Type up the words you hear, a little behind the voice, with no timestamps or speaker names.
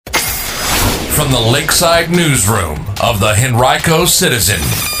from the Lakeside Newsroom of the Henrico Citizen,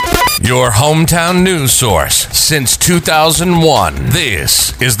 your hometown news source since 2001.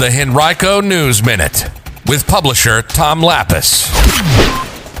 This is the Henrico News Minute with publisher Tom Lappas.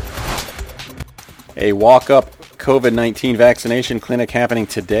 A walk-up COVID-19 vaccination clinic happening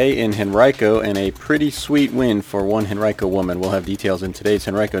today in Henrico, and a pretty sweet win for one Henrico woman. We'll have details in today's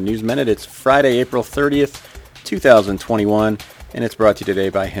Henrico News Minute. It's Friday, April 30th, 2021, and it's brought to you today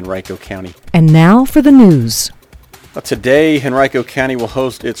by Henrico County. And now for the news. Today, Henrico County will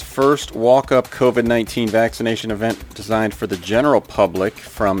host its first walk-up COVID-19 vaccination event designed for the general public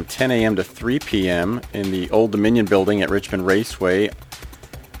from 10 a.m. to 3 p.m. in the Old Dominion building at Richmond Raceway.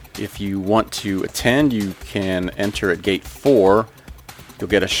 If you want to attend, you can enter at Gate 4. You'll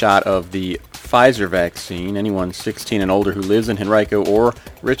get a shot of the Pfizer vaccine. Anyone 16 and older who lives in Henrico or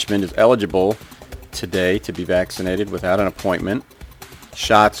Richmond is eligible today to be vaccinated without an appointment.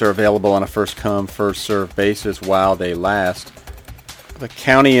 Shots are available on a first-come, first-served basis while they last. The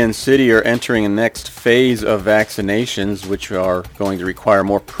county and city are entering the next phase of vaccinations, which are going to require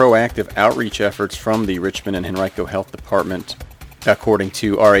more proactive outreach efforts from the Richmond and Henrico Health Department. According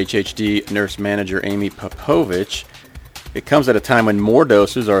to RHHD nurse manager Amy Popovich, it comes at a time when more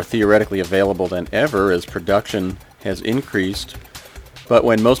doses are theoretically available than ever as production has increased. But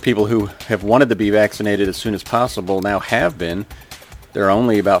when most people who have wanted to be vaccinated as soon as possible now have been, there are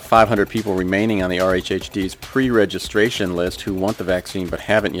only about 500 people remaining on the RHHD's pre-registration list who want the vaccine but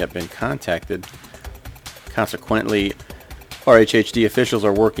haven't yet been contacted. Consequently, RHHD officials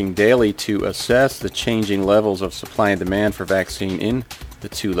are working daily to assess the changing levels of supply and demand for vaccine in the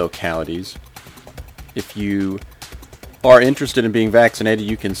two localities. If you are interested in being vaccinated,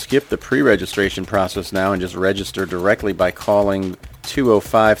 you can skip the pre-registration process now and just register directly by calling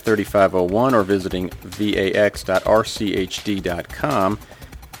 205-3501 or visiting vax.rchd.com.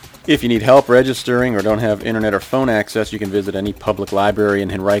 If you need help registering or don't have internet or phone access, you can visit any public library in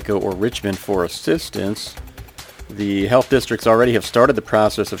Henrico or Richmond for assistance. The health districts already have started the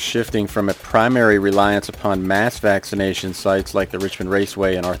process of shifting from a primary reliance upon mass vaccination sites like the Richmond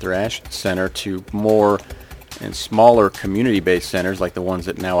Raceway and Arthur Ashe Center to more and smaller community-based centers like the ones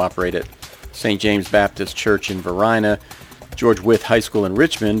that now operate at St. James Baptist Church in Verina, George Wythe High School in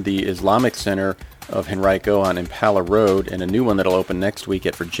Richmond, the Islamic Center of Henrico on Impala Road, and a new one that'll open next week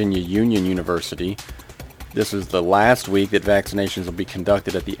at Virginia Union University. This is the last week that vaccinations will be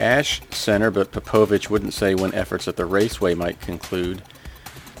conducted at the Ashe Center, but Popovich wouldn't say when efforts at the Raceway might conclude.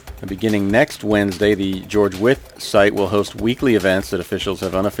 Beginning next Wednesday, the George Wythe site will host weekly events that officials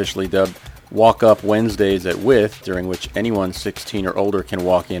have unofficially dubbed Walk-Up Wednesdays at Wythe, during which anyone 16 or older can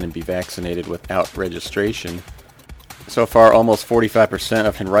walk in and be vaccinated without registration. So far, almost 45%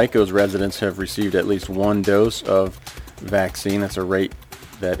 of Henrico's residents have received at least one dose of vaccine. That's a rate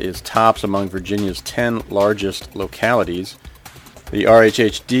that is tops among Virginia's 10 largest localities. The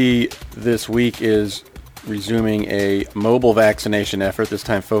RHHD this week is resuming a mobile vaccination effort, this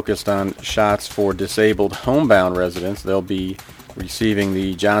time focused on shots for disabled homebound residents. They'll be receiving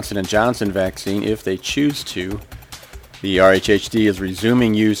the Johnson & Johnson vaccine if they choose to. The RHHD is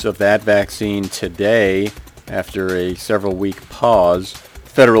resuming use of that vaccine today after a several-week pause.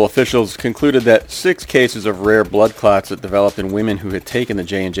 Federal officials concluded that 6 cases of rare blood clots that developed in women who had taken the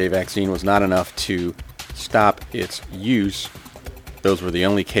J&J vaccine was not enough to stop its use. Those were the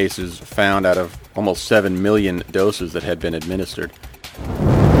only cases found out of almost 7 million doses that had been administered.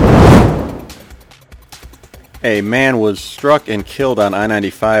 A man was struck and killed on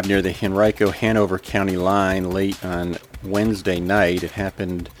I-95 near the Henrico-Hanover County line late on Wednesday night. It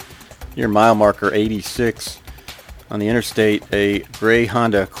happened near mile marker 86. On the interstate, a gray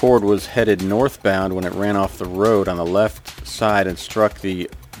Honda Accord was headed northbound when it ran off the road on the left side and struck the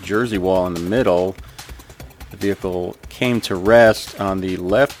Jersey wall in the middle. The vehicle came to rest on the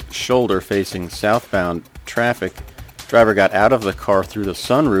left shoulder facing southbound traffic. The driver got out of the car through the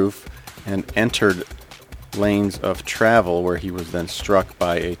sunroof and entered lanes of travel, where he was then struck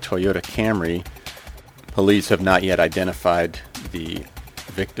by a Toyota Camry. Police have not yet identified the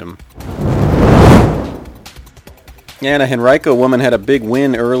victim. And a Henrico woman had a big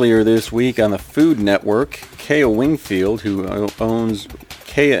win earlier this week on the Food Network. Kaya Wingfield, who owns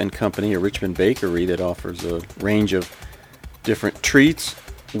Kaya & Company, a Richmond bakery that offers a range of different treats,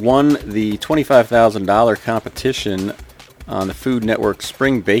 won the $25,000 competition on the Food Network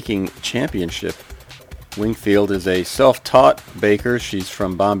Spring Baking Championship. Wingfield is a self-taught baker. She's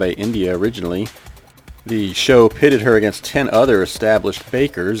from Bombay, India originally. The show pitted her against 10 other established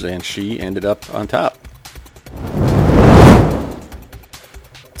bakers, and she ended up on top.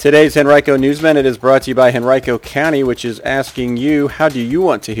 Today's Henrico News Minute is brought to you by Henrico County, which is asking you, how do you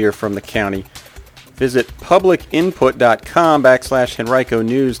want to hear from the county? Visit publicinput.com/Henrico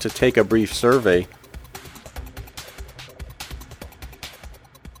News to take a brief survey.